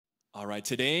All right,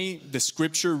 today the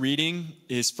scripture reading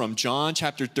is from John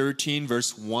chapter 13,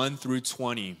 verse 1 through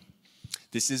 20.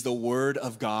 This is the word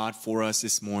of God for us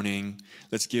this morning.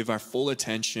 Let's give our full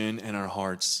attention and our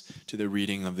hearts to the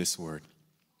reading of this word.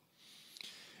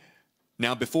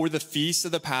 Now, before the feast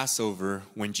of the Passover,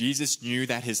 when Jesus knew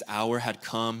that his hour had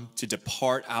come to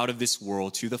depart out of this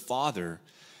world to the Father,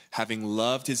 having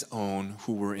loved his own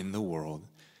who were in the world,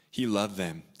 he loved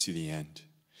them to the end.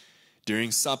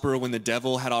 During supper, when the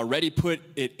devil had already put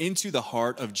it into the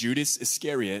heart of Judas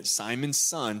Iscariot, Simon's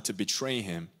son, to betray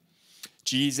him,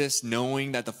 Jesus,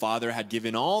 knowing that the Father had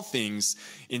given all things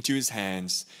into his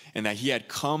hands and that he had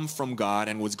come from God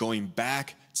and was going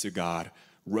back to God,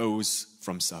 rose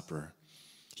from supper.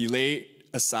 He laid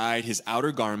aside his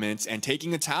outer garments and,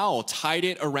 taking a towel, tied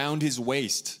it around his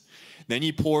waist. Then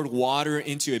he poured water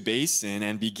into a basin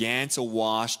and began to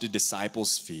wash the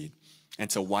disciples' feet and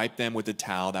to wipe them with the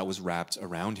towel that was wrapped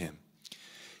around him.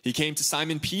 He came to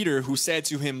Simon Peter, who said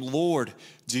to him, "Lord,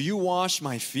 do you wash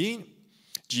my feet?"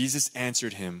 Jesus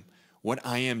answered him, "What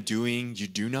I am doing you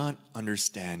do not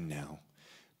understand now,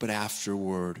 but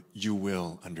afterward you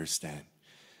will understand."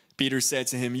 Peter said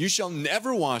to him, "You shall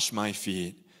never wash my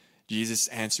feet." Jesus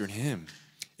answered him,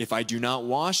 "If I do not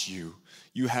wash you,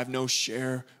 you have no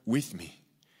share with me."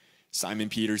 Simon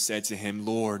Peter said to him,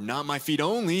 "Lord, not my feet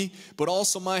only, but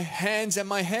also my hands and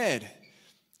my head."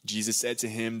 Jesus said to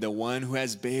him, "The one who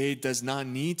has bathed does not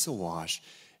need to wash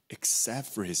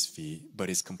except for his feet, but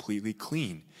is completely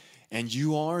clean. And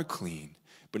you are clean,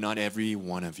 but not every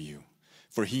one of you."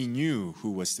 For he knew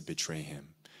who was to betray him.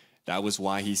 That was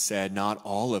why he said, "Not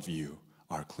all of you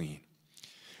are clean."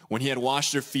 When he had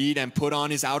washed their feet and put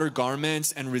on his outer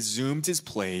garments and resumed his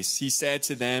place, he said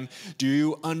to them, "Do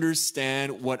you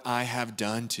understand what I have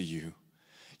done to you?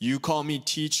 You call me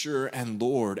teacher and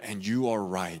Lord, and you are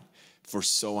right, for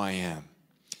so I am.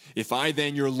 If I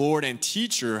then, your Lord and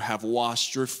teacher, have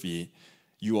washed your feet,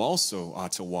 you also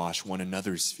ought to wash one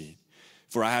another's feet.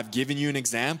 For I have given you an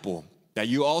example, that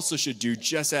you also should do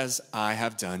just as I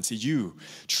have done to you.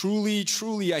 Truly,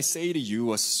 truly, I say to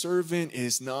you, a servant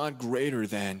is not greater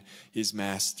than his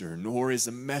master, nor is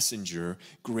a messenger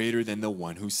greater than the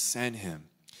one who sent him.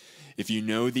 If you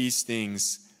know these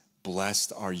things,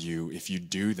 blessed are you if you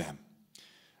do them.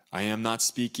 I am not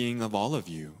speaking of all of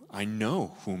you. I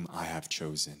know whom I have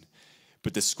chosen.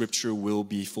 But the scripture will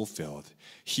be fulfilled.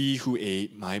 He who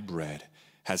ate my bread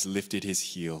has lifted his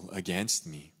heel against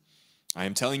me. I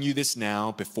am telling you this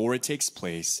now before it takes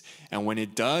place, and when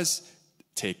it does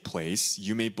take place,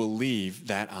 you may believe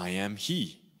that I am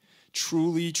he.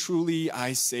 Truly, truly,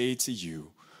 I say to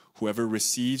you, whoever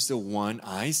receives the one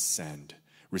I send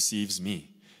receives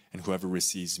me, and whoever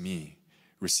receives me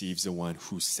receives the one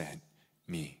who sent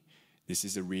me." This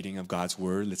is the reading of God's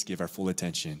word. Let's give our full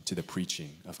attention to the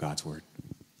preaching of God's word.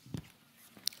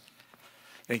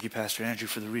 Thank you, Pastor Andrew,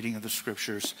 for the reading of the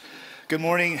scriptures. Good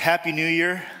morning. Happy New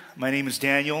Year. My name is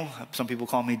Daniel. Some people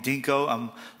call me Dinko. I'm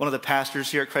one of the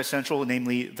pastors here at Christ Central,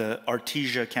 namely the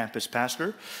Artesia campus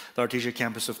pastor. The Artesia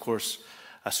campus, of course,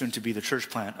 soon to be the church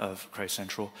plant of Christ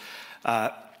Central.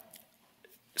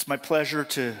 It's my pleasure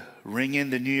to ring in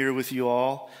the new year with you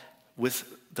all with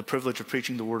the privilege of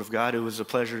preaching the Word of God. It was a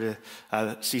pleasure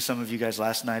to see some of you guys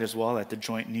last night as well at the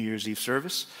joint New Year's Eve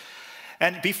service.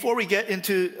 And before we get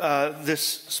into this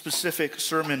specific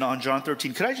sermon on John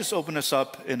 13, could I just open us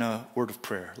up in a word of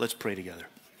prayer? Let's pray together.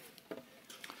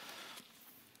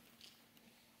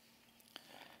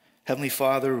 Heavenly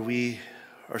Father, we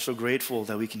are so grateful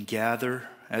that we can gather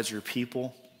as your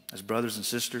people, as brothers and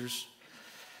sisters,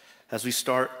 as we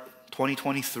start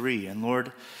 2023. And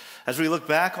Lord, as we look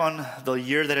back on the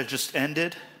year that has just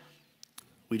ended,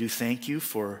 we do thank you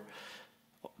for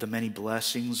the many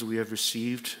blessings we have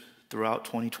received throughout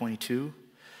 2022.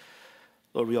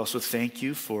 Lord, we also thank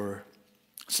you for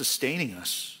sustaining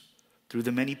us through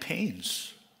the many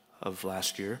pains of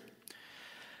last year.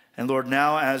 And Lord,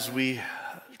 now as we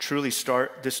truly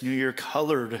start this new year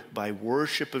colored by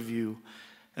worship of you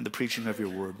and the preaching of your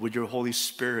word, would your Holy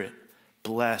Spirit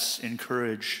bless,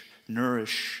 encourage,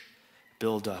 nourish,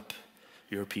 build up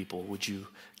your people? Would you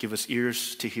give us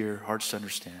ears to hear, hearts to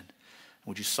understand?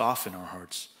 Would you soften our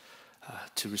hearts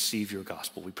to receive your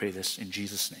gospel? We pray this in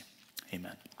Jesus' name.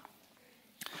 Amen.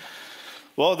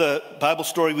 Well, the Bible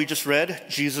story we just read,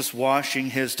 Jesus washing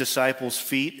his disciples'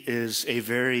 feet, is a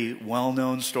very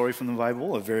well-known story from the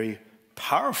Bible, a very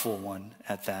powerful one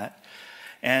at that.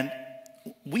 And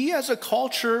we as a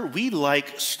culture, we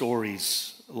like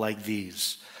stories like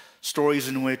these. Stories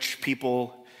in which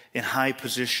people in high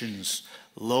positions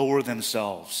lower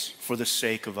themselves for the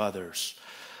sake of others.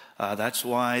 That's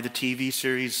why the TV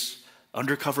series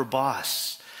Undercover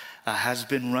Boss has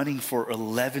been running for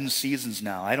 11 seasons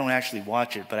now. I don't actually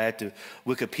watch it, but I had to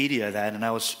Wikipedia that, and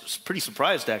I was pretty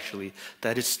surprised, actually,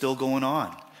 that it's still going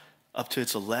on up to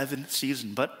its 11th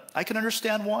season. But I can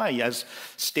understand why. As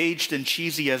staged and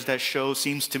cheesy as that show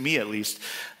seems to me, at least,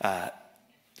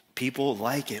 people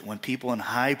like it when people in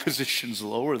high positions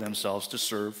lower themselves to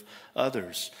serve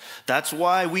others. That's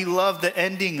why we love the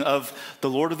ending of the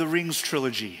Lord of the Rings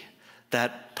trilogy.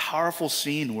 That powerful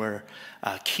scene where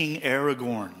King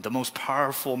Aragorn, the most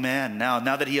powerful man now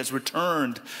that he has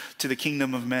returned to the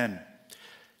kingdom of men,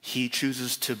 he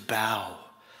chooses to bow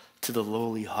to the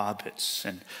lowly hobbits.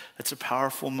 And that's a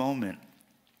powerful moment.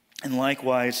 And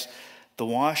likewise, the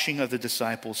washing of the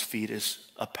disciples' feet is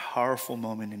a powerful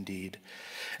moment indeed.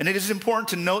 And it is important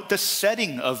to note the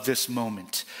setting of this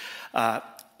moment.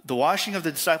 The washing of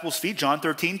the disciples' feet, John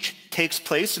 13, takes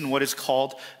place in what is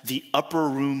called the Upper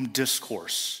Room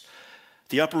Discourse.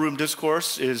 The Upper Room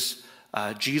Discourse is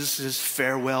Jesus'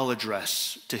 farewell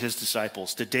address to his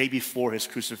disciples the day before his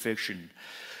crucifixion.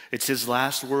 It's his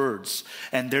last words.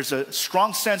 And there's a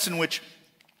strong sense in which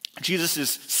Jesus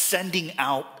is sending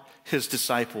out his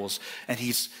disciples, and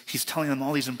he's telling them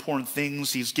all these important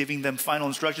things. He's giving them final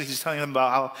instructions. He's telling them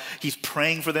about how he's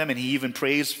praying for them, and he even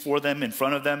prays for them in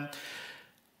front of them.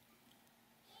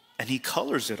 And he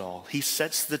colors it all. He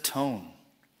sets the tone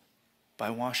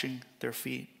by washing their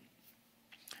feet.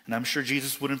 And I'm sure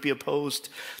Jesus wouldn't be opposed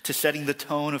to setting the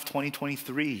tone of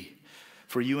 2023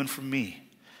 for you and for me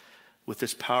with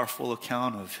this powerful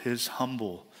account of his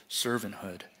humble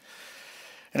servanthood.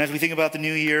 And as we think about the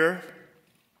new year,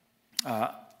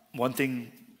 one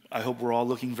thing I hope we're all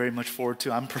looking very much forward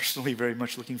to, I'm personally very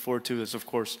much looking forward to, is of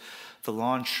course the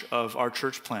launch of our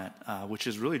church plant, which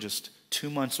is really just 2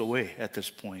 months away at this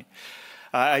point.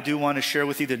 I do want to share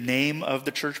with you the name of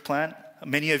the church plant.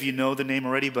 Many of you know the name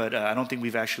already, but I don't think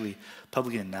we've actually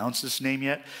publicly announced this name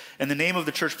yet. And the name of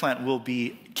the church plant will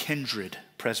be Kindred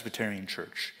Presbyterian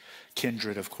Church.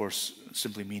 Kindred, of course,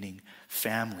 simply meaning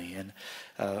family. And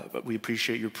but we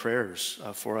appreciate your prayers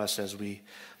for us as we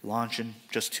launch in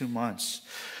just 2 months.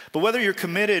 But whether you're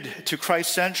committed to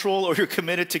Christ Central or you're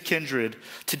committed to Kindred,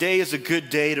 today is a good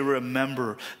day to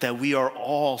remember that we are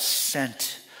all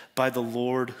sent by the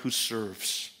Lord who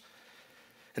serves.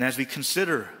 And as we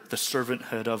consider the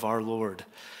servanthood of our Lord,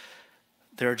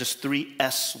 there are just 3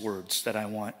 S words that I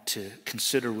want to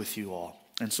consider with you all.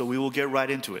 And so we will get right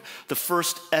into it. The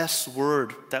first S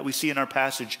word that we see in our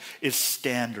passage is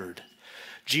standard.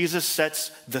 Jesus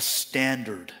sets the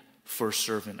standard for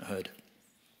servanthood.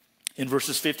 In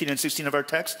verses 15 and 16 of our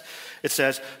text, it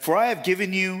says, "For I have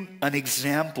given you an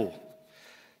example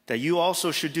that you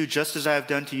also should do just as I have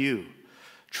done to you.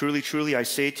 Truly, truly, I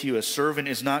say to you, a servant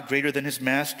is not greater than his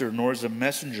master, nor is a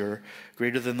messenger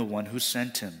greater than the one who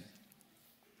sent him."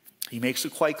 He makes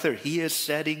it quite clear. He is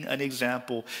setting an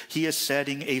example. He is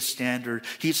setting a standard.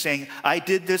 He's saying, I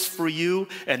did this for you,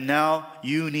 and now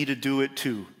you need to do it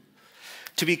too.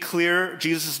 To be clear,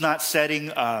 Jesus is not setting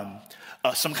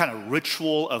some kind of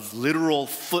ritual of literal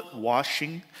foot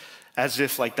washing, as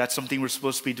if like that's something we're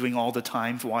supposed to be doing all the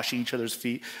time, washing each other's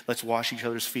feet. Let's wash each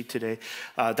other's feet today.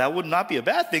 That would not be a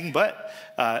bad thing, but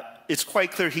it's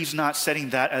quite clear he's not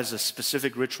setting that as a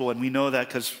specific ritual, and we know that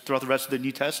because throughout the rest of the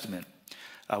New Testament,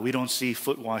 we don't see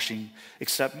foot washing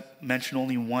except mentioned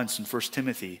only once in 1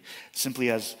 Timothy, simply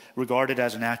as regarded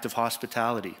as an act of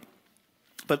hospitality.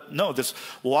 But no, this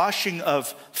washing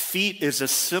of feet is a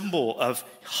symbol of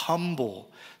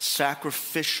humble,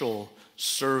 sacrificial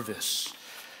service.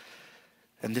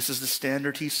 And this is the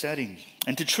standard he's setting.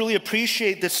 And to truly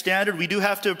appreciate this standard, we do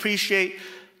have to appreciate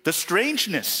the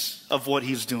strangeness of what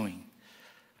he's doing.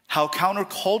 How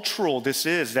countercultural this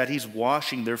is that he's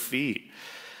washing their feet.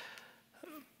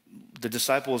 The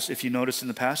disciples, if you notice in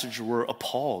the passage, were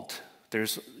appalled.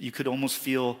 You could almost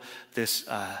feel this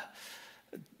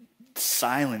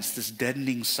silence, this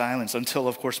deadening silence, until,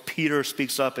 of course, Peter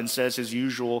speaks up and says his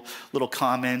usual little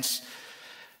comments.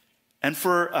 And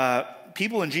for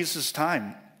people in Jesus'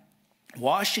 time,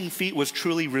 washing feet was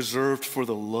truly reserved for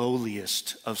the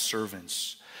lowliest of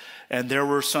servants. And there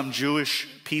were some Jewish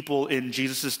people in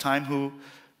Jesus' time who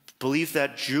believed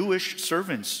that Jewish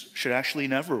servants should actually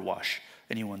never wash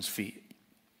anyone's feet.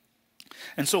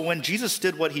 And so when Jesus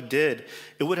did what he did,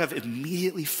 it would have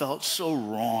immediately felt so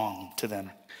wrong to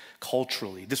them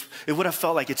culturally. It would have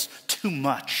felt like it's too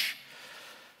much.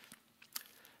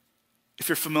 If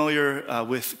you're familiar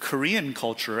with Korean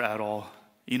culture at all,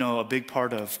 you know a big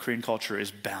part of Korean culture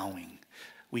is bowing.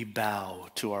 We bow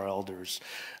to our elders.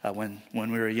 When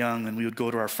we were young and we would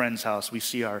go to our friend's house, we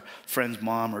see our friend's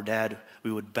mom or dad,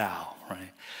 we would bow,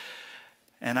 right?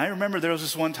 And I remember there was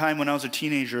this one time when I was a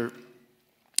teenager,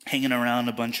 hanging around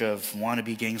a bunch of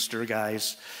wannabe gangster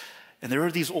guys. And there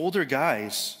were these older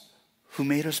guys who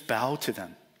made us bow to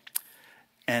them.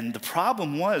 And the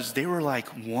problem was they were like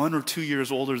 1 or 2 years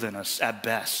older than us at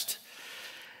best.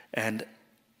 And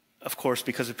of course,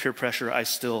 because of peer pressure, I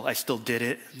still did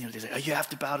it. You know, they say, oh, you have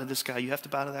to bow to this guy, you have to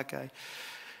bow to that guy.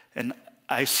 And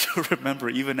I still remember,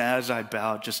 even as I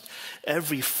bowed, just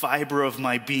every fiber of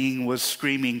my being was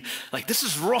screaming, like, this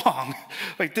is wrong.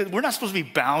 Like, we're not supposed to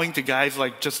be bowing to guys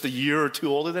like just a year or two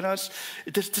older than us.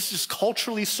 This is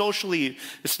culturally, socially,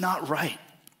 it's not right.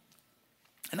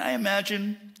 And I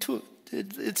imagine, too,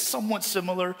 it's somewhat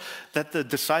similar that the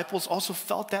disciples also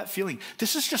felt that feeling.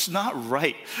 This is just not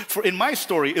right. For in my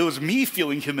story, it was me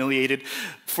feeling humiliated.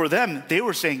 For them, they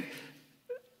were saying,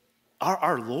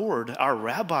 our Lord, our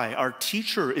rabbi, our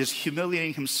teacher is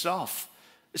humiliating himself.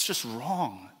 It's just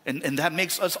wrong. And that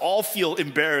makes us all feel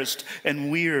embarrassed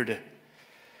and weird.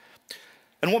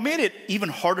 And what made it even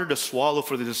harder to swallow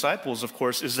for the disciples, of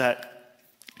course, is that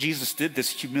Jesus did this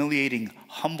humiliating,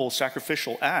 humble,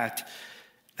 sacrificial act.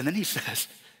 And then he says,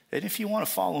 and if you want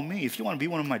to follow me, if you want to be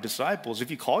one of my disciples,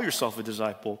 if you call yourself a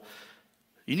disciple,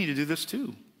 you need to do this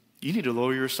too. You need to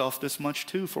lower yourself this much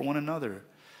too for one another.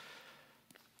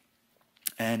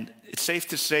 And it's safe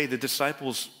to say the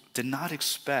disciples did not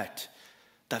expect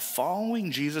that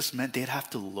following Jesus meant they'd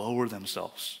have to lower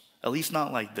themselves, at least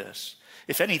not like this.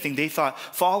 If anything, they thought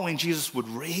following Jesus would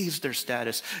raise their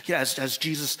status. Yeah, as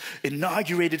Jesus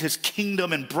inaugurated his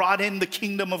kingdom and brought in the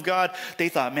kingdom of God, they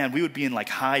thought, man, we would be in like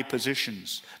high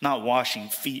positions, not washing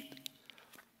feet.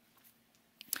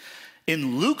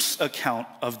 In Luke's account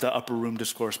of the upper room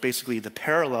discourse, basically the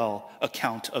parallel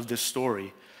account of this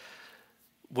story,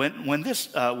 during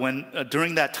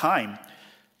that time,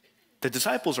 the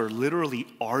disciples are literally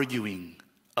arguing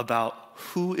about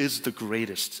who is the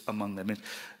greatest among them.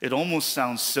 It almost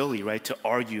sounds silly, right, to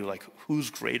argue like, who's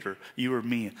greater, you or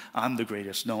me? I'm the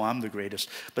greatest. No, I'm the greatest.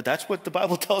 But that's what the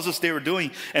Bible tells us they were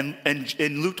doing. And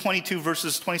in Luke 22,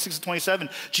 verses 26 and 27,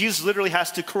 Jesus literally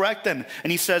has to correct them.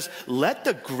 And he says, let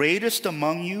the greatest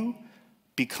among you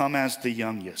become as the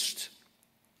youngest,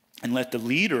 and let the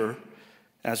leader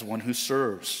as one who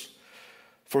serves.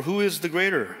 For who is the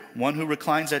greater, one who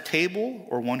reclines at table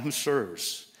or one who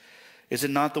serves? Is it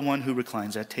not the one who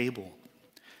reclines at table?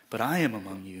 But I am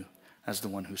among you as the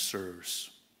one who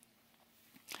serves.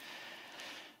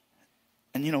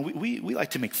 And you know, we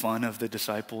like to make fun of the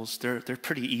disciples. They're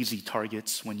pretty easy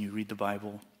targets when you read the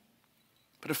Bible.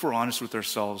 But if we're honest with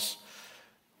ourselves,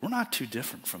 we're not too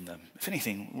different from them. If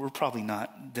anything, we're probably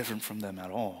not different from them at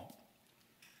all.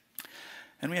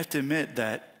 And we have to admit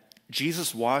that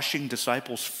Jesus washing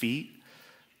disciples' feet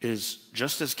is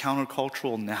just as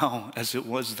countercultural now as it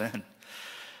was then.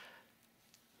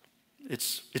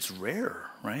 It's rare,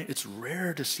 right? It's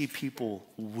rare to see people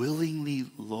willingly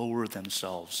lower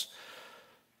themselves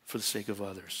for the sake of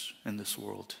others in this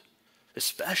world,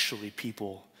 especially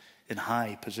people in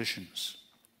high positions.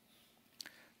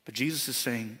 But Jesus is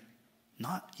saying,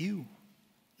 not you.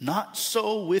 Not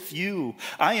so with you.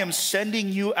 I am sending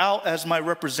you out as my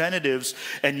representatives,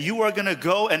 and you are going to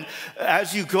go, and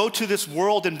as you go to this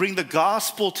world and bring the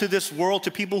gospel to this world, to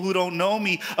people who don't know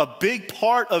me, a big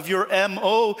part of your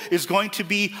MO is going to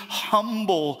be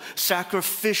humble,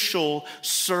 sacrificial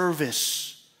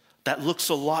service that looks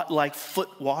a lot like foot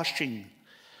washing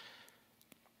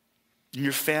in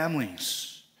your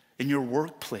families, in your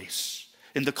workplace,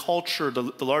 in the culture,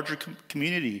 the larger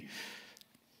community.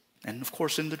 And of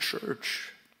course, in the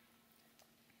church.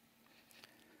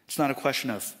 It's not a question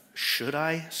of should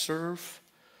I serve,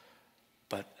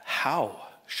 but how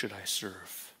should I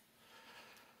serve?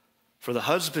 For the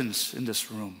husbands in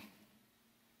this room,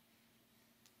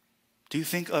 do you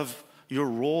think of your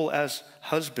role as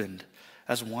husband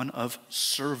as one of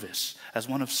service, as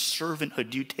one of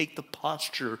servanthood? Do you take the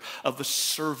posture of a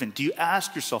servant? Do you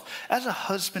ask yourself, as a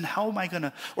husband, how am I going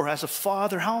to, or as a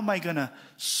father, how am I going to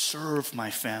serve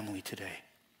my family today?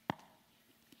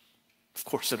 Of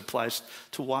course, it applies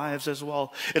to wives as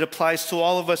well. It applies to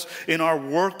all of us in our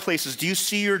workplaces. Do you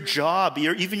see your job,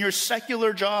 even your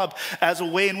secular job, as a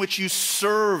way in which you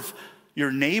serve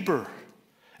your neighbor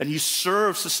and you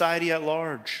serve society at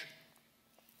large?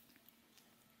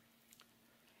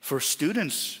 For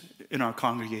students in our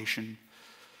congregation,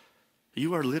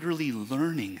 you are literally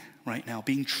learning right now,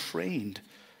 being trained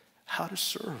how to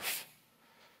serve.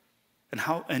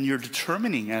 And you're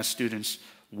determining as students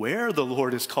where the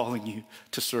Lord is calling you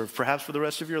to serve, perhaps for the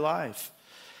rest of your life.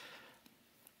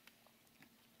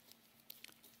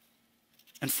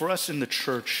 And for us in the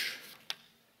church,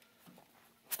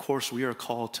 of course, we are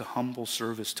called to humble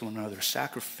service to one another,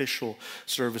 sacrificial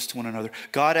service to one another.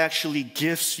 God actually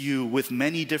gifts you with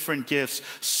many different gifts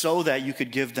so that you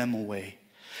could give them away.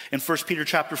 In 1 Peter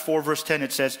chapter 4, verse 10,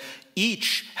 it says,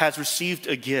 each has received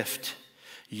a gift.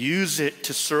 Use it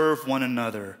to serve one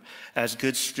another as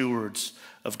good stewards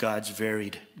of God's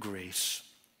varied grace.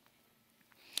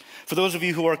 For those of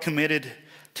you who are committed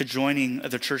to joining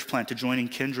the church plant, to joining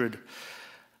Kindred,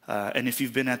 and if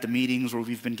you've been at the meetings or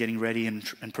we've been getting ready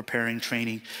and preparing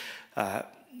training,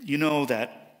 you know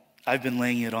that I've been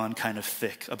laying it on kind of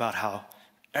thick about how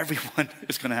everyone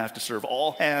is going to have to serve.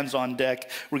 All hands on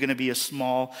deck. We're going to be a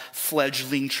small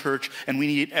fledgling church, and we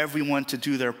need everyone to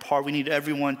do their part. We need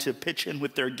everyone to pitch in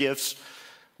with their gifts.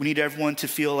 We need everyone to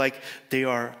feel like they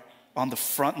are on the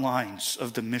front lines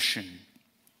of the mission.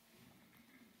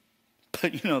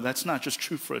 But that's not just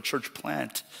true for a church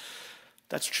plant.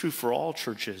 That's true for all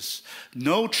churches.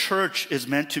 No church is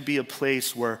meant to be a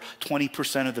place where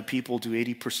 20% of the people do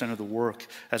 80% of the work,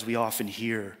 as we often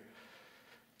hear.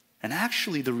 And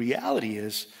actually, the reality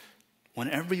is, when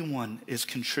everyone is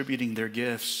contributing their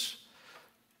gifts,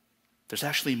 there's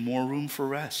actually more room for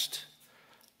rest.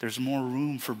 There's more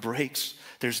room for breaks.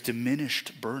 There's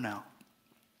diminished burnout.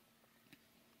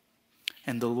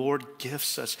 And the Lord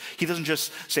gifts us. He doesn't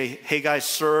just say, hey guys,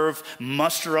 serve,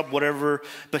 muster up whatever.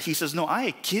 But he says, no,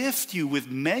 I gift you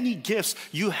with many gifts.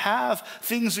 You have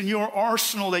things in your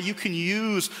arsenal that you can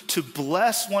use to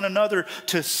bless one another,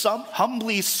 to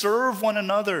humbly serve one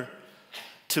another,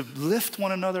 to lift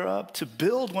one another up, to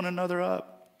build one another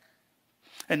up.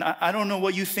 And I don't know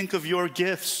what you think of your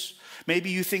gifts.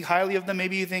 Maybe you think highly of them.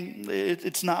 Maybe you think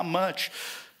it's not much.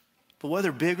 But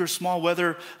whether big or small,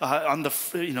 whether on the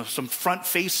some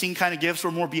front-facing kind of gifts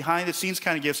or more behind-the-scenes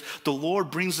kind of gifts, the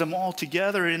Lord brings them all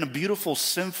together in a beautiful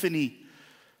symphony,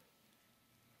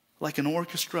 like an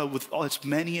orchestra with all its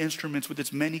many instruments, with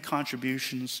its many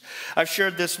contributions. I've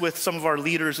shared this with some of our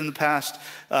leaders in the past,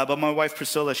 but my wife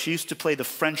Priscilla, she used to play the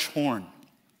French horn.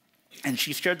 And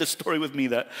she shared this story with me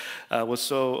that was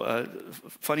so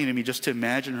funny to me, just to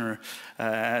imagine her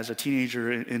as a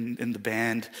teenager in the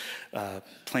band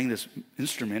playing this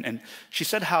instrument. And she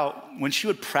said how when she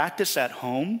would practice at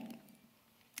home,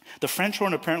 the French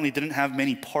horn apparently didn't have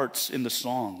many parts in the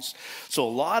songs. So a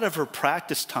lot of her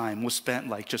practice time was spent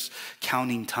like just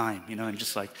counting time, and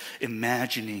just like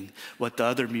imagining what the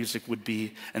other music would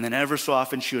be. And then ever so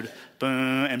often she would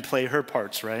and play her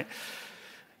parts, right?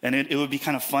 And it would be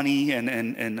kind of funny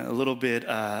and a little bit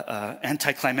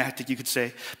anticlimactic, you could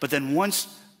say. But then once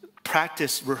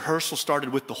rehearsal started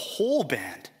with the whole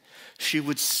band, she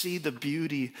would see the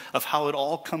beauty of how it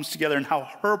all comes together and how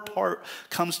her part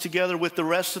comes together with the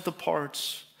rest of the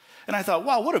parts. And I thought,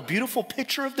 wow, what a beautiful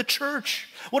picture of the church.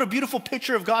 What a beautiful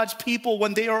picture of God's people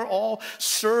when they are all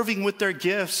serving with their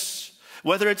gifts.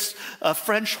 Whether it's a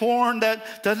French horn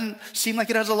that doesn't seem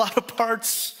like it has a lot of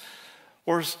parts,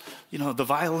 or, the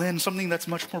violin, something that's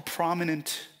much more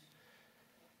prominent.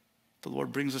 The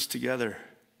Lord brings us together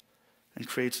and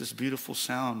creates this beautiful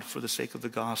sound for the sake of the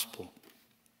gospel.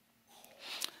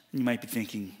 You might be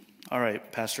thinking, all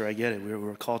right, Pastor, I get it.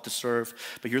 We're called to serve,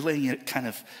 but you're laying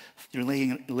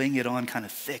it on kind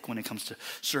of thick when it comes to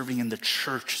serving in the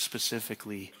church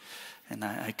specifically. And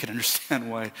I could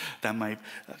understand why that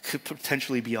could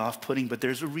potentially be off-putting, but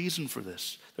there's a reason for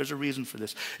this. There's a reason for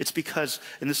this. It's because,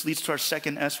 and this leads to our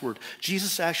second S word,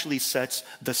 Jesus actually sets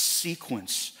the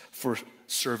sequence for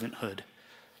servanthood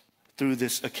through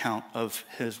this account of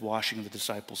his washing of the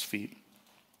disciples' feet.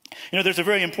 There's a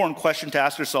very important question to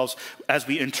ask ourselves as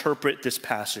we interpret this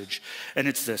passage, and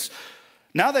it's this.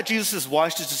 Now that Jesus has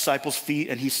washed his disciples' feet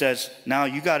and he says, now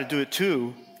you got to do it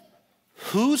too,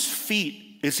 whose feet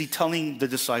is he telling the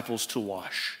disciples to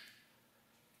wash?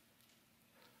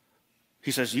 He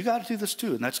says, you got to do this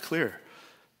too, and that's clear.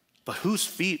 But whose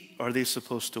feet are they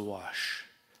supposed to wash?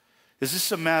 Is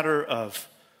this a matter of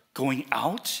going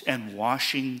out and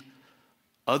washing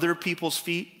other people's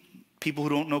feet, people who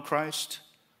don't know Christ?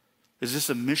 Is this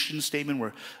a mission statement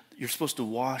where you're supposed to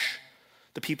wash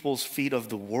the people's feet of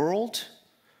the world?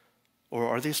 Or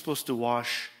are they supposed to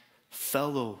wash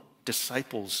fellow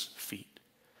disciples' feet?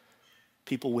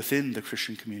 People within the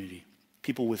Christian community,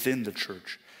 people within the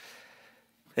church.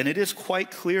 And it is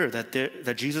quite clear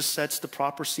that Jesus sets the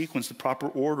proper sequence, the proper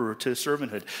order to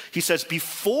servanthood. He says,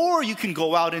 before you can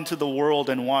go out into the world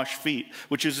and wash feet,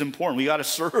 which is important. We got to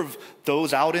serve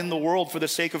those out in the world for the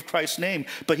sake of Christ's name.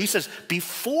 But he says,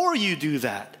 before you do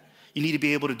that, you need to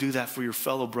be able to do that for your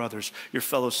fellow brothers, your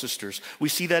fellow sisters. We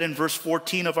see that in verse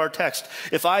 14 of our text.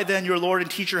 If I then, your Lord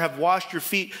and teacher, have washed your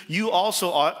feet, you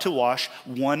also ought to wash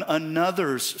one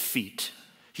another's feet.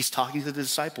 He's talking to the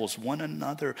disciples, one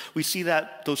another. We see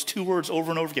that, those two words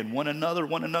over and over again, one another,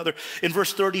 one another. In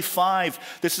verse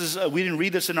 35, this is, we didn't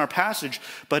read this in our passage,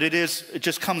 but it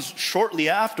just comes shortly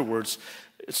afterwards.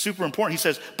 It's super important. He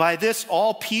says, by this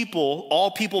all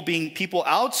people being people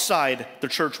outside the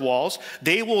church walls,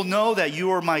 they will know that you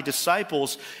are my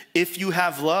disciples if you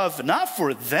have love, not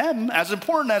for them, as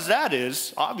important as that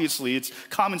is. Obviously, it's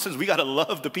common sense. We got to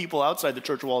love the people outside the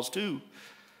church walls too.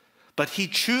 But he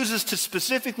chooses to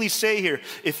specifically say here,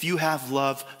 if you have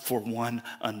love for one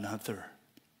another.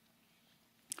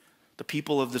 The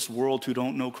people of this world who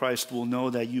don't know Christ will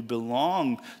know that you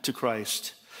belong to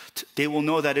Christ. They will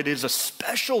know that it is a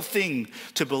special thing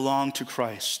to belong to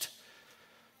Christ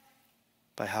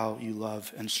by how you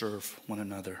love and serve one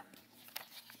another.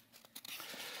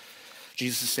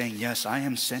 Jesus is saying, yes, I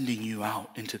am sending you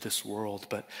out into this world.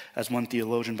 But as one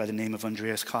theologian by the name of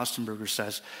Andreas Kostenberger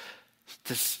says,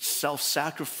 this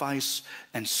self-sacrifice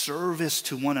and service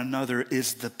to one another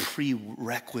is the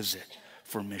prerequisite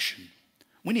for mission.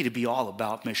 We need to be all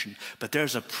about mission, but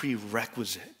there's a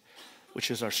prerequisite,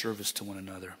 which is our service to one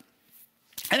another.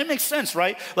 And it makes sense,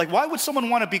 right? Like, why would someone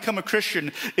want to become a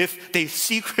Christian if they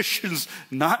see Christians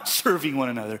not serving one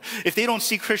another? If they don't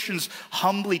see Christians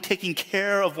humbly taking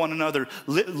care of one another,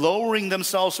 lowering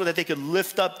themselves so that they could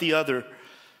lift up the other?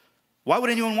 Why would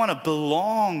anyone want to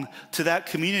belong to that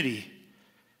community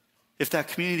if that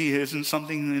community isn't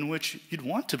something in which you'd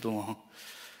want to belong?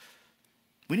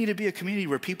 We need to be a community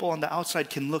where people on the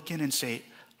outside can look in and say,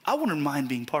 I wouldn't mind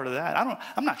being part of that.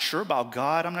 I'm not sure about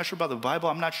God. I'm not sure about the Bible.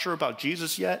 I'm not sure about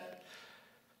Jesus yet.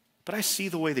 But I see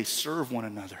the way they serve one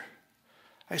another.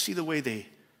 I see the way they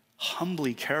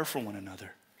humbly care for one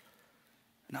another.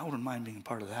 And I wouldn't mind being a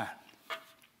part of that.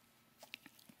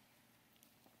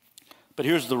 But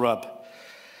here's the rub.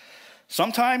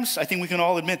 Sometimes, I think we can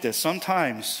all admit this,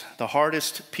 sometimes the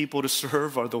hardest people to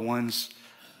serve are the ones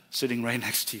sitting right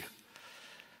next to you.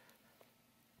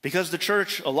 Because the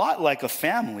church, a lot like a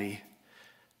family,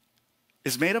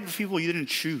 is made up of people you didn't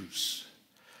choose.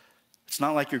 It's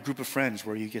not like your group of friends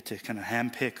where you get to kind of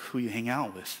handpick who you hang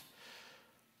out with.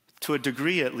 To a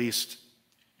degree, at least,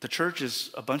 the church is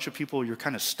a bunch of people you're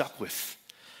kind of stuck with.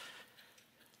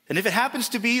 And if it happens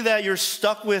to be that you're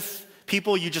stuck with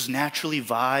people you just naturally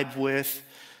vibe with,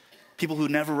 people who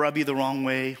never rub you the wrong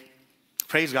way,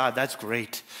 praise God, that's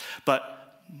great. But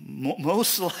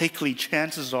most likely,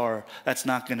 chances are that's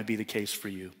not going to be the case for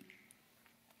you.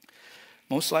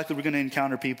 Most likely, we're going to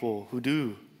encounter people who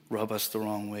do rub us the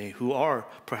wrong way, who are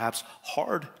perhaps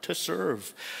hard to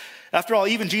serve. After all,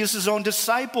 even Jesus' own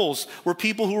disciples were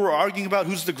people who were arguing about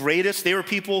who's the greatest. They were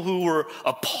people who were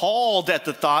appalled at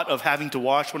the thought of having to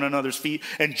wash one another's feet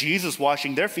and Jesus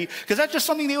washing their feet, because that's just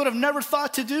something they would have never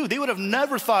thought to do. They would have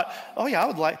never thought, oh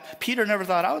yeah, Peter never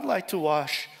thought, I would like to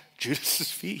wash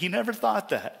Judas' feet. He never thought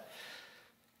that.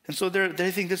 And so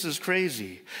they think this is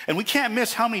crazy. And we can't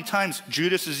miss how many times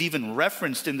Judas is even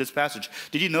referenced in this passage.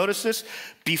 Did you notice this?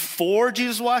 Before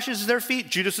Jesus washes their feet,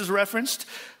 Judas is referenced.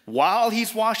 While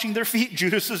he's washing their feet,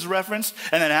 Judas is referenced.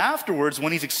 And then afterwards,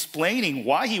 when he's explaining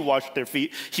why he washed their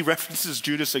feet, he references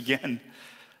Judas again.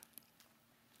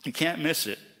 You can't miss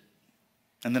it.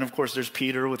 And then, of course, there's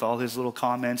Peter with all his little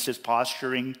comments, his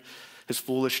posturing, his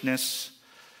foolishness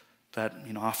that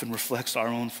often reflects our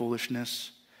own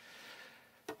foolishness.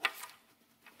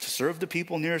 To serve the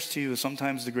people nearest to you is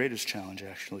sometimes the greatest challenge,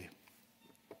 actually.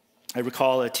 I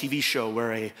recall a TV show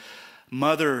where a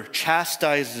mother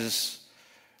chastises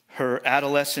her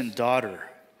adolescent daughter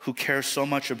who cares so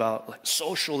much about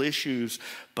social issues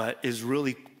but is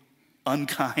really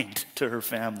unkind to her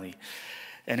family.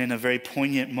 And in a very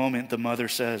poignant moment, the mother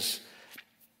says,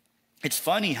 "It's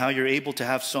funny how you're able to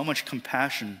have so much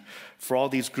compassion for all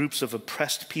these groups of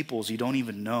oppressed peoples you don't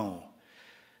even know,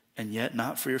 and yet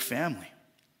not for your family."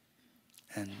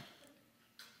 And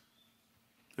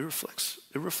it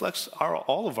reflects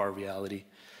all of our reality.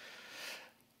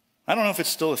 I don't know if it's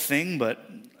still a thing, but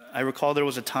I recall there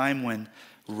was a time when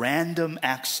random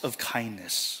acts of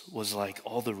kindness was like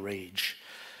all the rage.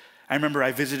 I remember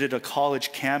I visited a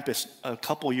college campus a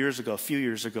few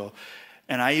years ago,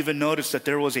 and I even noticed that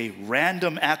there was a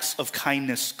random acts of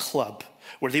kindness club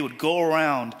where they would go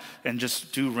around and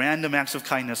just do random acts of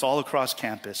kindness all across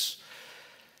campus.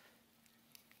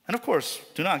 And of course,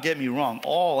 do not get me wrong,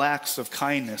 all acts of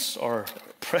kindness are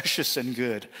precious and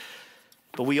good.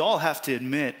 But we all have to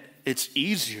admit it's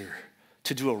easier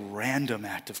to do a random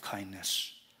act of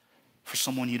kindness for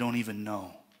someone you don't even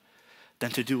know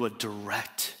than to do a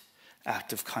direct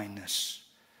act of kindness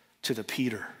to the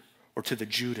Peter or to the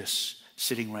Judas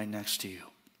sitting right next to you.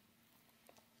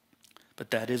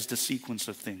 But that is the sequence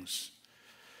of things.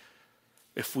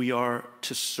 if we are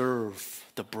to serve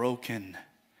the broken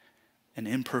and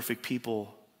imperfect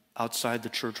people outside the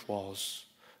church walls,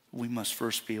 we must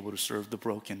first be able to serve the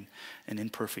broken and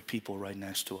imperfect people right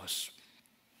next to us.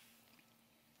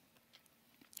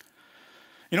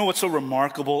 You know what's so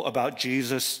remarkable about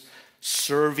Jesus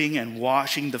serving and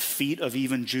washing the feet of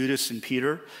even Judas and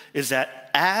Peter is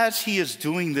that as he is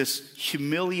doing this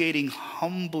humiliating,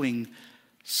 humbling,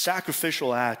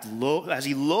 sacrificial act, as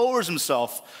he lowers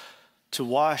himself to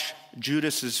wash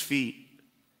Judas's feet,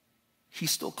 he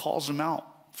still calls him out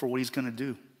for what he's going to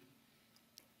do.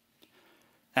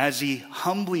 As he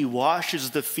humbly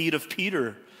washes the feet of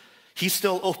Peter, he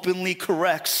still openly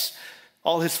corrects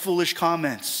all his foolish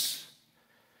comments.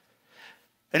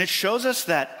 And it shows us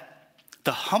that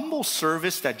the humble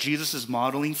service that Jesus is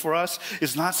modeling for us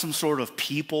is not some sort of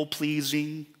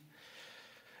people-pleasing.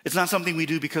 It's not something we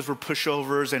do because we're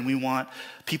pushovers and we want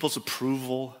people's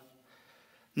approval.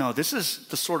 No, this is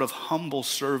the sort of humble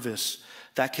service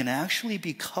that can actually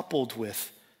be coupled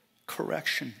with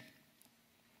correction.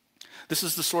 This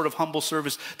is the sort of humble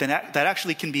service that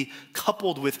actually can be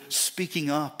coupled with speaking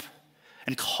up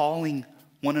and calling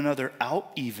one another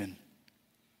out even.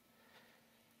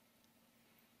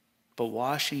 But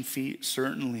washing feet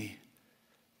certainly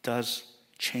does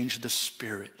change the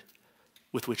spirit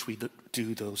with which we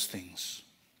do those things.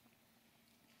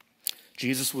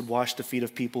 Jesus would wash the feet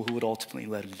of people who would ultimately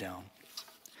let him down.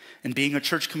 And being a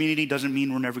church community doesn't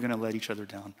mean we're never going to let each other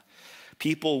down.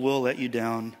 People will let you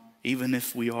down, even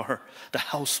if we are the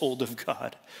household of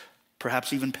God.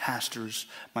 Perhaps even pastors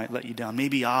might let you down.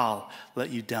 Maybe I'll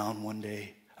let you down one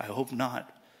day. I hope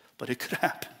not, but it could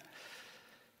happen.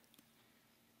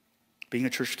 Being a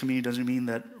church community doesn't mean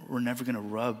that we're never going to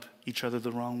rub each other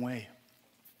the wrong way.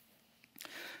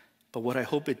 But what I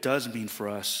hope it does mean for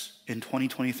us in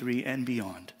 2023 and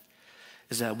beyond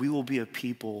is that we will be a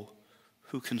people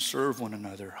who can serve one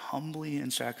another humbly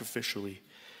and sacrificially,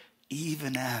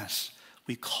 even as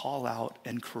we call out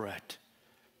and correct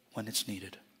when it's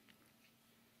needed.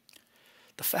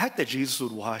 The fact that Jesus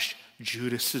would wash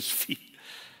Judas's feet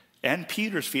and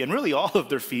Peter's feet, and really all of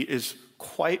their feet, is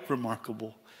quite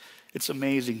remarkable. It's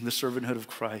amazing, the servanthood of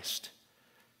Christ.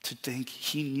 To think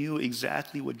he knew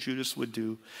exactly what Judas would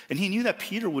do. And he knew that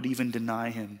Peter would even deny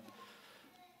him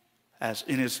as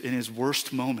in his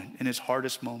worst moment, in his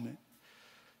hardest moment.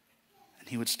 And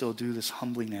he would still do this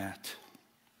humbling act.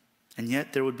 And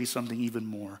yet there would be something even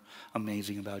more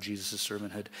amazing about Jesus'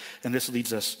 servanthood. And this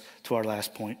leads us to our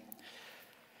last point.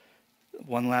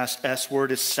 One last S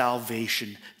word is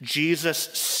salvation. Jesus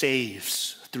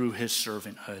saves through his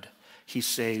servanthood. He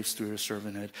saves through his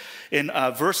servanthood. In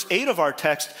verse 8 of our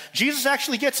text, Jesus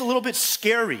actually gets a little bit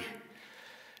scary.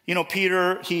 You know,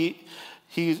 Peter, he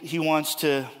wants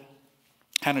to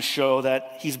kind of show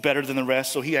that he's better than the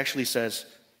rest. So he actually says,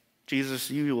 Jesus,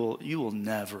 you will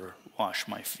never wash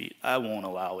my feet. I won't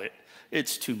allow it.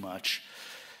 It's too much.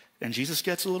 And Jesus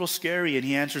gets a little scary and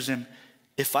he answers him,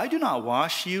 if I do not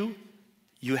wash you,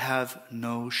 you have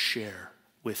no share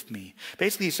with me.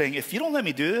 Basically he's saying, if you don't let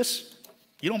me do this,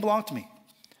 you don't belong to me.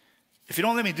 If you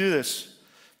don't let me do this,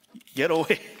 get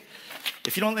away.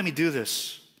 If you don't let me do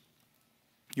this,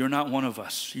 you're not one of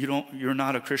us. You're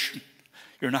not a Christian.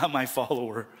 You're not my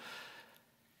follower.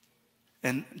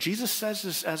 And Jesus says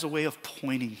this as a way of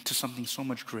pointing to something so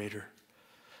much greater.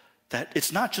 That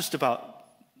it's not just about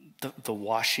the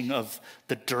washing of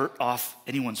the dirt off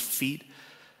anyone's feet,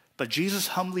 but Jesus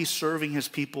humbly serving his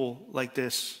people like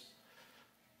this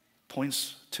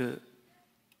points to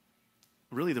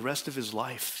really the rest of his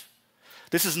life.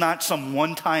 This is not some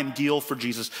one-time deal for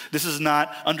Jesus. This is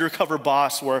not Undercover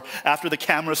Boss where after the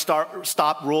cameras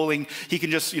stop rolling, he can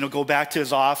just go back to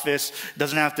his office,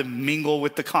 doesn't have to mingle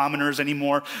with the commoners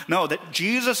anymore. No, that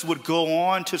Jesus would go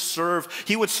on to serve.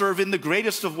 He would serve in the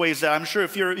greatest of ways that I'm sure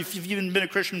if you've even been a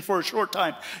Christian for a short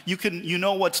time, you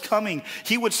know what's coming.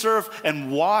 He would serve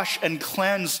and wash and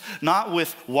cleanse, not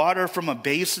with water from a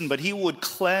basin, but he would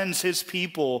cleanse his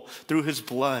people through his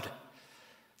blood.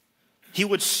 He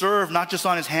would serve not just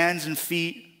on his hands and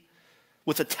feet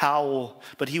with a towel,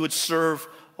 but he would serve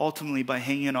ultimately by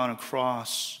hanging on a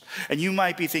cross. And you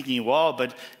might be thinking, well,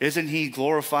 but isn't he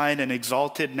glorified and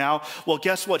exalted now? Well,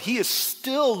 guess what? He is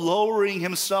still lowering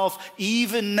himself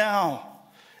even now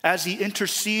as he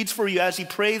intercedes for you, as he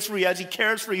prays for you, as he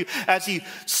cares for you, as he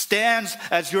stands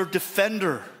as your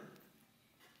defender,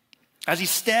 as he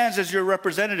stands as your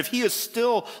representative. He is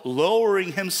still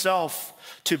lowering himself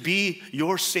to be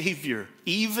your Savior,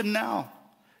 even now,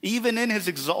 even in his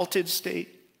exalted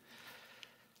state.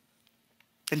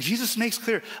 And Jesus makes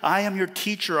clear, I am your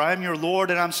teacher, I am your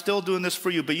Lord, and I'm still doing this for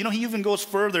you. But he even goes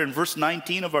further in verse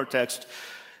 19 of our text.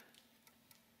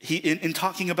 in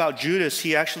talking about Judas,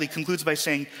 he actually concludes by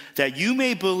saying that you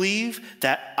may believe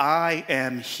that I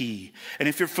am he. And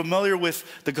if you're familiar with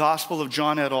the Gospel of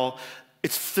John at all,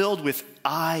 it's filled with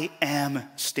I am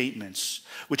statements,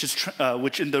 which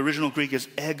in the original Greek is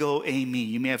ego eimi.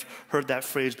 You may have heard that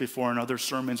phrase before in other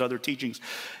sermons, other teachings.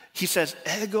 He says,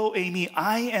 ego eimi,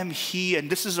 I am he. And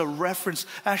this is a reference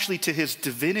actually to his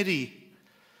divinity,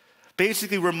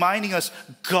 basically reminding us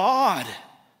God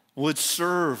would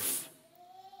serve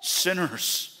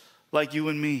sinners like you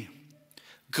and me.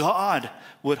 God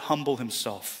would humble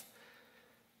himself.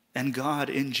 And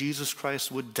God in Jesus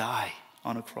Christ would die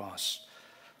on a cross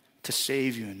to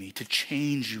save you and me, to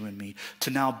change you and me, to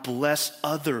now bless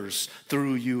others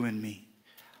through you and me.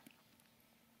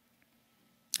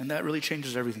 And that really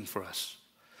changes everything for us.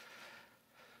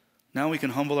 Now we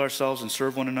can humble ourselves and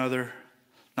serve one another,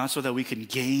 not so that we can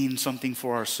gain something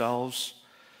for ourselves,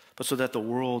 but so that the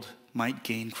world might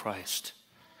gain Christ.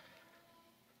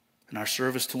 And our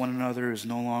service to one another is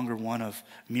no longer one of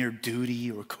mere duty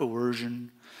or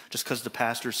coercion, just because the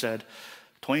pastor said,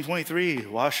 2023,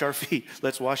 wash our feet.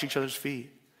 Let's wash each other's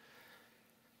feet.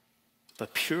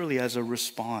 But purely as a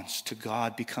response to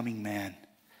God becoming man,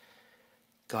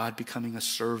 God becoming a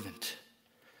servant,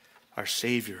 our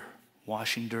Savior,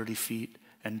 washing dirty feet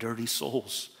and dirty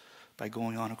souls by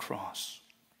going on a cross.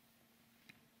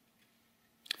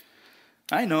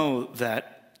 I know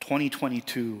that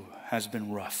 2022 has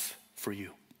been rough for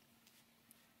you.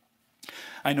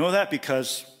 I know that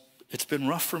because it's been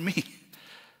rough for me.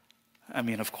 I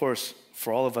mean, of course,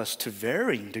 for all of us to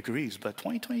varying degrees, but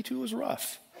 2022 was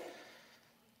rough.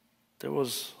 There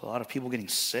was a lot of people getting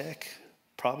sick.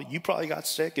 You probably got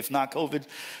sick, if not COVID,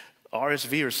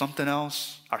 RSV or something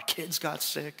else. Our kids got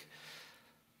sick.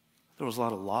 There was a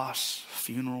lot of loss,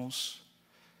 funerals.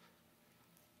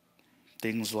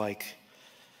 Things like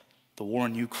the war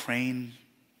in Ukraine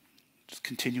just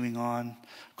continuing on,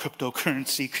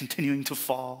 cryptocurrency continuing to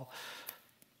fall.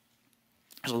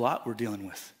 There's a lot we're dealing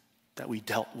with that we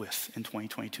dealt with in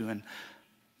 2022. And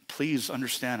please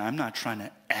understand, I'm not trying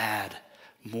to add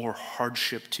more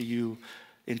hardship to you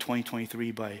in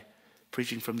 2023 by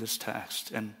preaching from this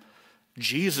text. And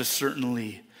Jesus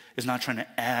certainly is not trying to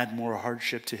add more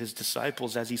hardship to his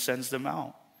disciples as he sends them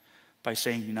out by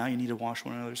saying, now you need to wash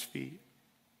one another's feet.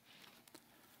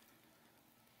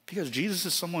 Because Jesus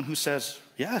is someone who says,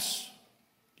 yes,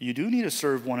 you do need to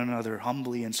serve one another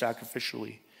humbly and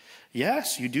sacrificially.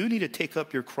 Yes, you do need to take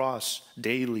up your cross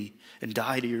daily and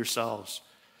die to yourselves.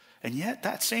 And yet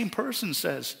that same person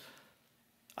says,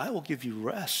 I will give you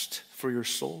rest for your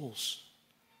souls.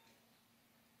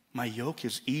 My yoke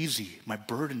is easy, my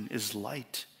burden is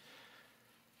light.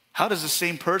 How does the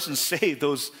same person say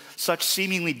those such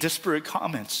seemingly disparate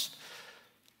comments?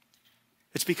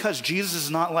 It's because Jesus is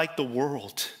not like the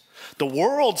world. The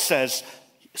world says,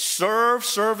 serve,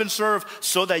 serve, and serve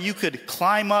so that you could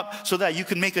climb up, so that you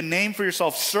could make a name for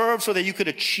yourself. Serve so that you could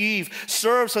achieve.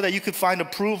 Serve so that you could find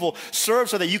approval. Serve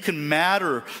so that you can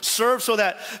matter. Serve so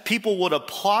that people would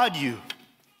applaud you.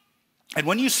 And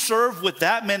when you serve with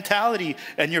that mentality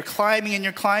and you're climbing,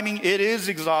 it is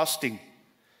exhausting.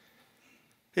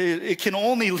 It can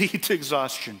only lead to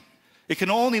exhaustion. It can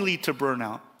only lead to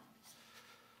burnout.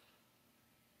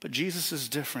 But Jesus is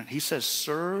different. He says,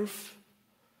 serve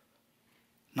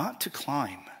not to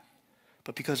climb,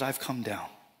 but because I've come down.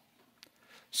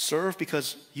 Serve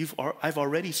because I've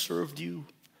already served you.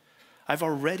 I've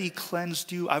already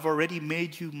cleansed you. I've already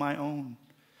made you my own.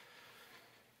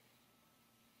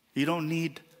 You don't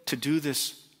need to do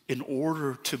this in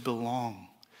order to belong,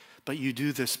 but you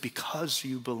do this because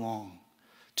you belong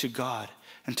to God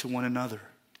and to one another.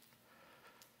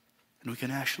 And we can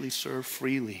actually serve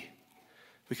freely.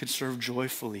 We can serve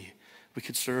joyfully. We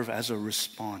can serve as a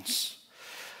response.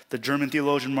 The German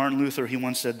theologian Martin Luther, he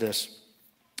once said this: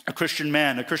 a Christian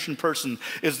man, a Christian person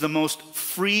is the most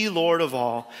free Lord of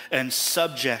all and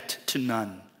subject to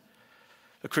none.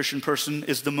 A Christian person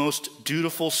is the most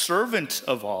dutiful servant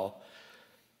of all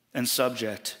and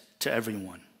subject to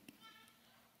everyone.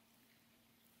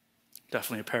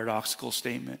 Definitely a paradoxical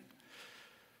statement.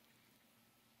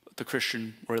 But the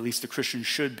Christian, or at least the Christian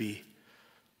should be,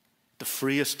 the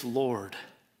freest Lord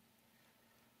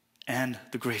and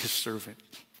the greatest servant.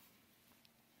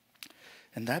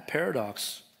 And that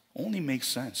paradox only makes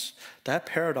sense. That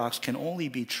paradox can only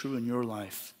be true in your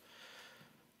life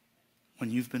when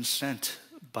you've been sent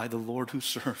by the Lord who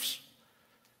serves.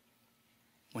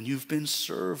 When you've been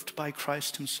served by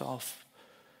Christ himself.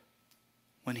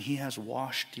 When he has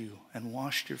washed you and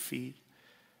washed your feet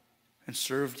and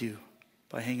served you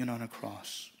by hanging on a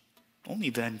cross. Only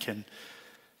then can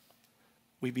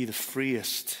we be the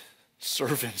freest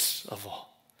servants of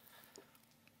all.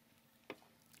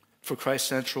 for Christ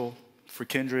Central, for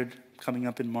Kindred coming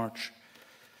up in March.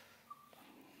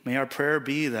 May our prayer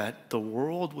be that the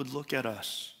world would look at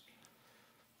us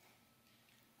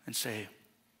and say,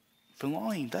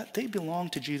 that they belong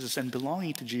to Jesus, and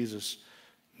belonging to Jesus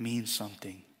means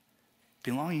something.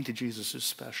 Belonging to Jesus is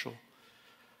special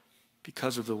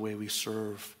because of the way we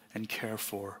serve and care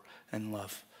for and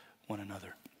love one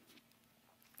another.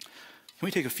 Can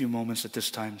we take a few moments at this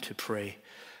time to pray?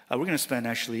 We're going to spend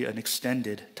actually an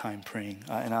extended time praying,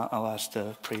 and I'll ask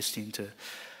the praise team to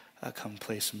come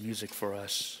play some music for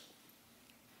us.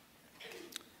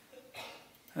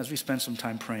 As we spend some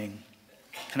time praying,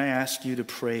 can I ask you to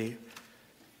pray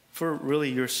for really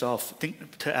yourself,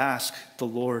 to ask the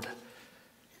Lord,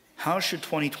 how should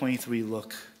 2023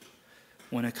 look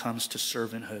when it comes to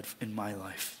servanthood in my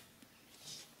life?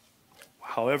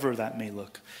 However that may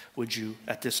look, would you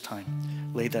at this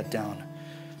time lay that down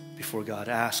before God?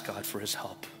 Ask God for his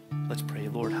help. Let's pray.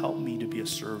 Lord, help me to be a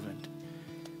servant.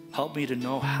 Help me to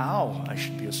know how I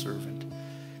should be a servant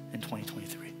in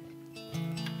 2023.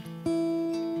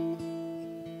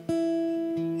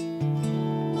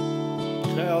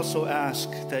 Could I also ask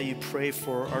that you pray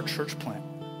for our church plant?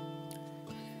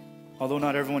 Although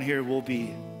not everyone here will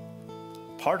be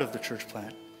part of the church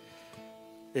plant,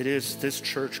 it is this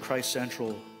church, Christ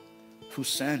Central, who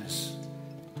sends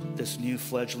this new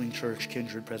fledgling church,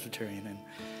 Kindred Presbyterian. And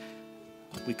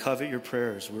we covet your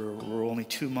prayers. We're only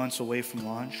 2 months away from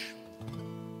launch.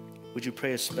 Would you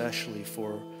pray especially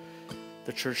for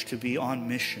the church to be on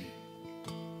mission,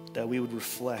 that we would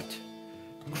reflect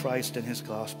Christ and his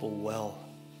gospel well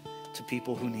to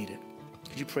people who need it?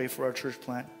 Could you pray for our church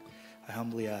plant? I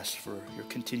humbly ask for your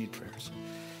continued prayers.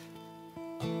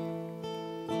 And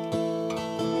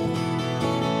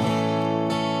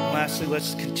lastly,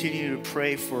 let's continue to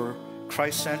pray for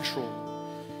Christ Central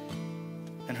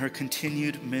and her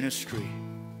continued ministry.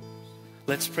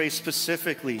 Let's pray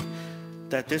specifically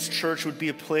that this church would be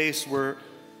a place where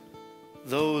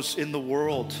those in the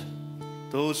world,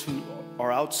 those who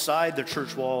are outside the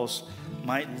church walls,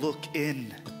 might look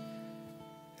in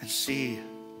and see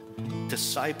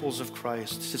disciples of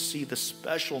Christ, to see the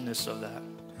specialness of that,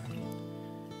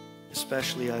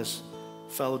 especially as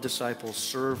fellow disciples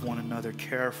serve one another,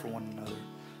 care for one another,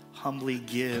 humbly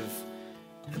give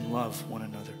and love one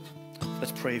another.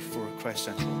 Let's pray for Christ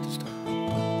Central at this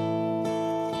time.